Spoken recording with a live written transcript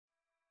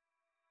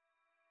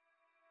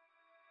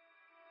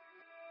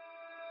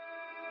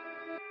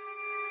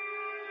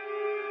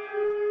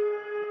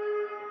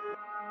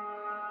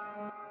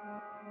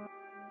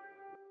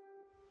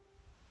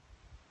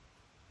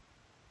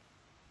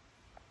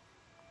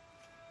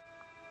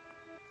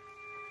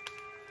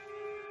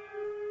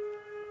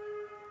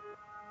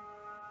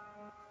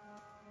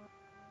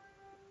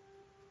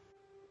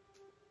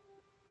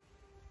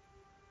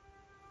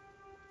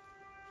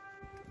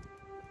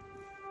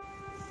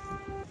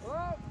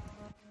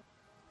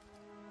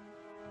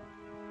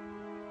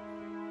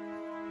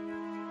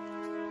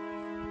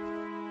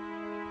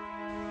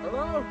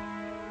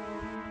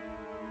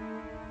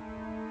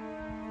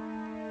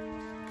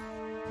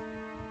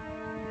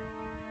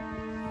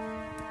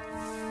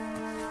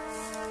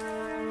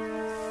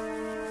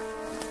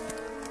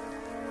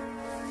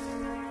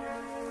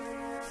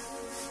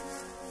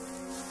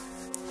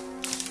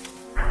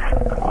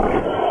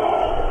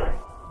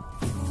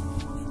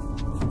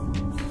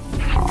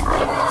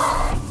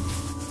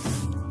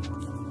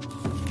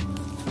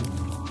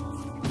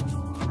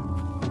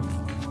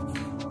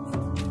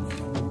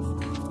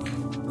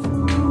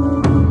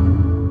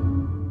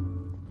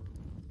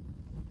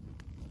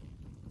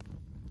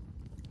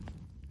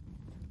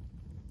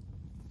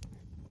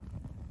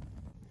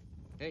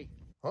Hey.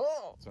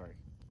 Oh! Sorry.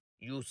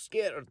 You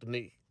scared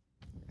me.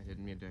 I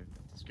didn't mean to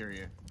scare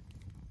you.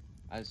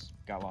 I just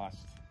got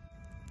lost.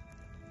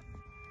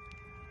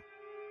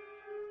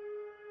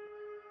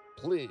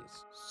 Please,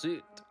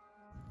 sit.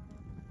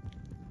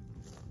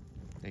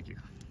 Thank you.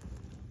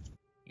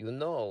 You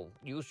know,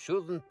 you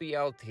shouldn't be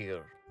out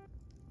here.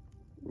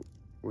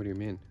 What do you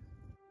mean?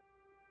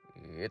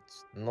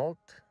 It's not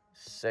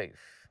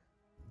safe.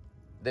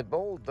 The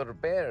Boulder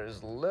Bear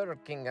is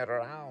lurking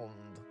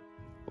around.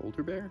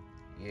 Boulder Bear?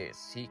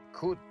 Yes, he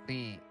could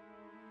be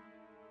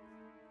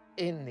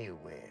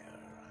anywhere.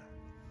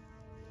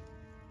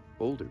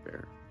 Boulder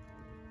Bear?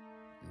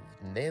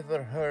 You've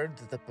never heard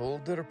the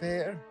Boulder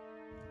Bear?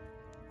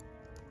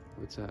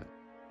 What's that?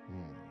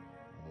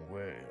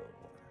 Well,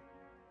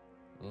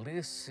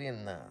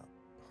 listen up.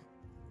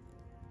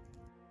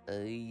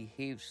 I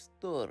have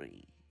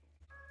story.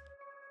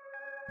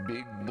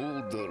 Big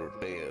Boulder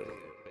Bear.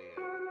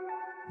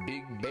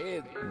 Big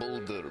bad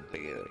Boulder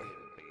Bear.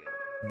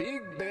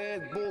 Big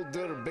bad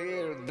Boulder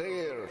Bear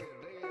there.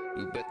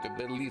 You better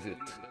believe it.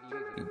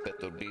 You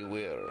better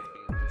beware.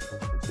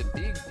 The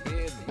big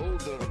bad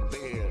Boulder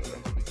Bear.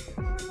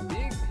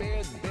 Big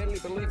bad, barely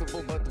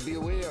believable, but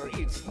beware,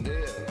 it's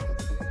there.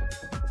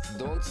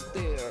 Don't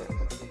stare.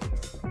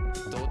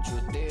 Don't you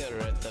dare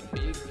at the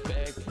big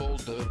bad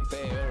Boulder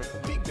Bear.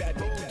 Big bad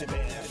Boulder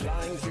Bear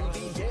flying through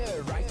the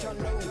air, right on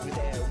over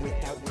there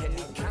without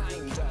any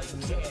kind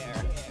of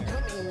care.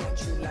 Coming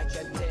at you like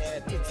a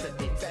dare. It's the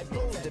big bad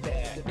Boulder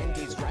Bear, and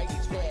he's right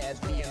there,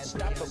 the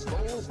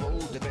unstoppable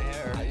Boulder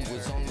Bear. I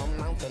was on a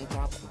mountain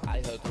top,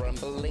 I heard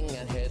rumbling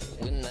ahead.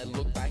 When I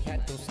looked, I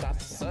had to stop.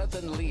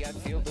 Suddenly I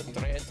feel the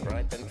threat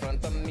right in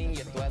front of me.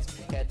 It was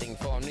heading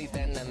for me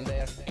then and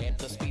there at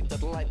the speed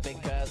of light,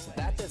 because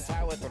that is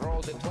how it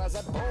rolled. It was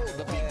a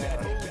Boulder Bear. Big bad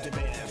Boulder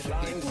Bear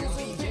flying through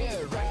the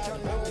air, right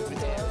on over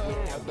there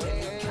without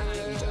any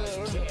kind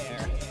of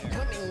care.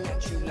 Coming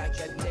at you like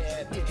a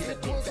dare. It's the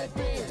big bad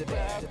Boulder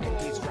Bear, and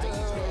he's right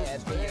there,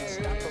 the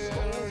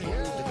unstoppable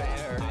Boulder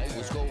Bear. I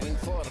was going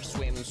for a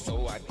swim,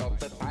 so I thought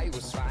that I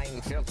was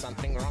fine. Felt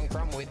something wrong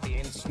from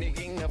within,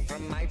 sneaking up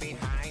from my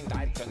behind.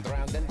 I turned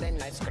around and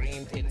then I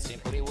screamed. It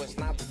simply was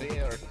not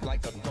there.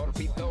 Like a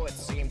torpedo it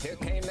seemed. Here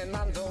came an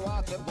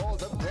underwater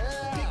Boulder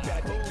Bear. Big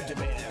bad Boulder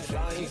Bear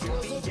flying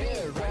through the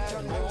air, right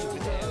on over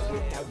there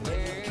without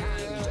any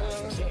kind of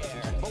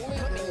care.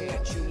 Coming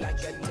at you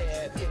like a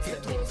dare. It's the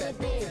big bad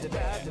Boulder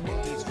Bear,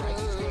 and he's right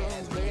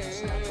there, the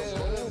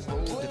unstoppable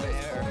Boulder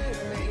Bear.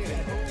 Big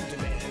bad Boulder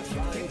Bear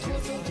flying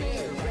through the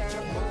air, right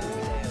on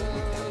over there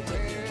without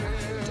any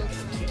kind of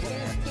care.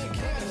 Coming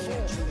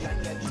at you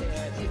like a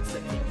dare. It's the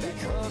big bad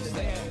Boulder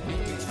Bear,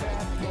 big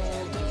fat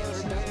Boulder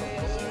Bear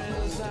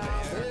is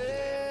out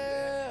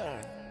there.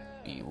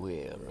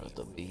 Beware of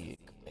the big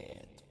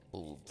bad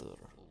Boulder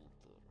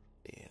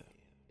Bear.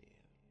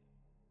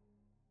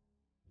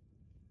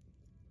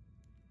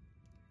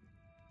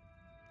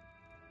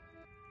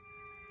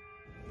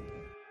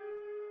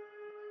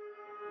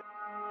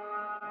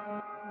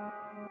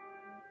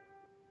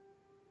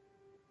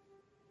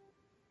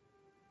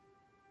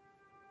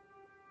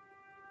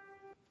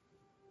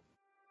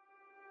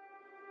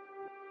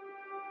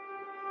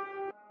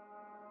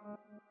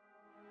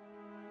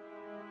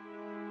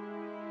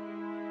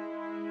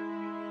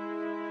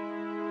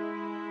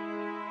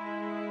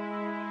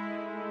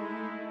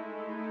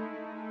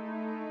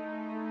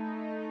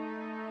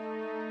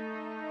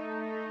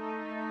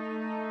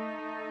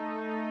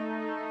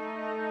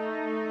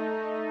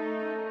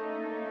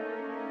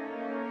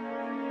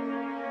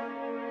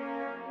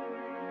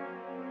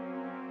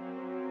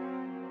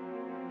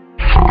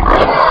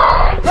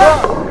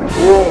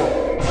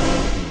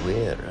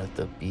 Beware of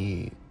the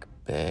big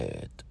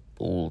bad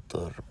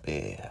Boulder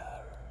Bear.